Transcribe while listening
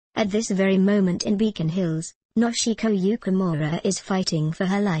At this very moment in Beacon Hills, Noshiko Yukimura is fighting for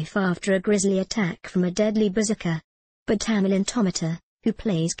her life after a grisly attack from a deadly bazooka. But Tamlyn Tomita, who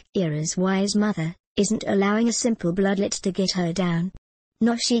plays Kira's wise mother, isn't allowing a simple bloodlet to get her down.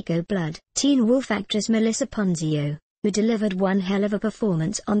 Noshiko Blood. Teen Wolf actress Melissa Ponzio, who delivered one hell of a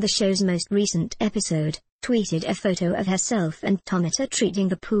performance on the show's most recent episode, tweeted a photo of herself and Tomita treating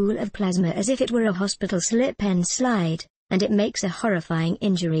the pool of plasma as if it were a hospital slip and slide, and it makes a horrifying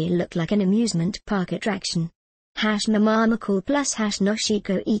injury look like an amusement park attraction. #MamaMcCall plus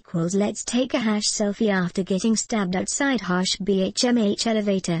 #Noshiko equals let's take a #selfie after getting stabbed outside #BHMH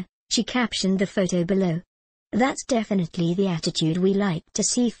elevator, she captioned the photo below. That's definitely the attitude we like to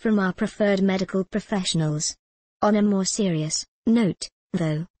see from our preferred medical professionals. On a more serious note,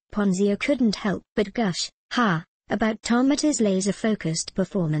 though, Ponzio couldn't help but gush, about Tomita's laser-focused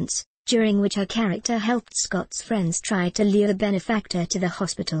performance, during which her character helped Scott's friends try to lure the benefactor to the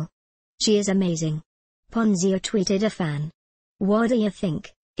hospital. She is amazing. Ponzio tweeted a fan. What do you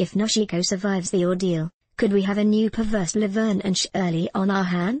think? If Noshiko survives the ordeal, could we have a new perverse Laverne and Shirley on our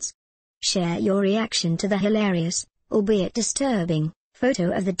hands? Share your reaction to the hilarious, albeit disturbing,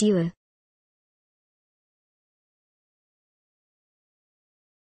 photo of the duo.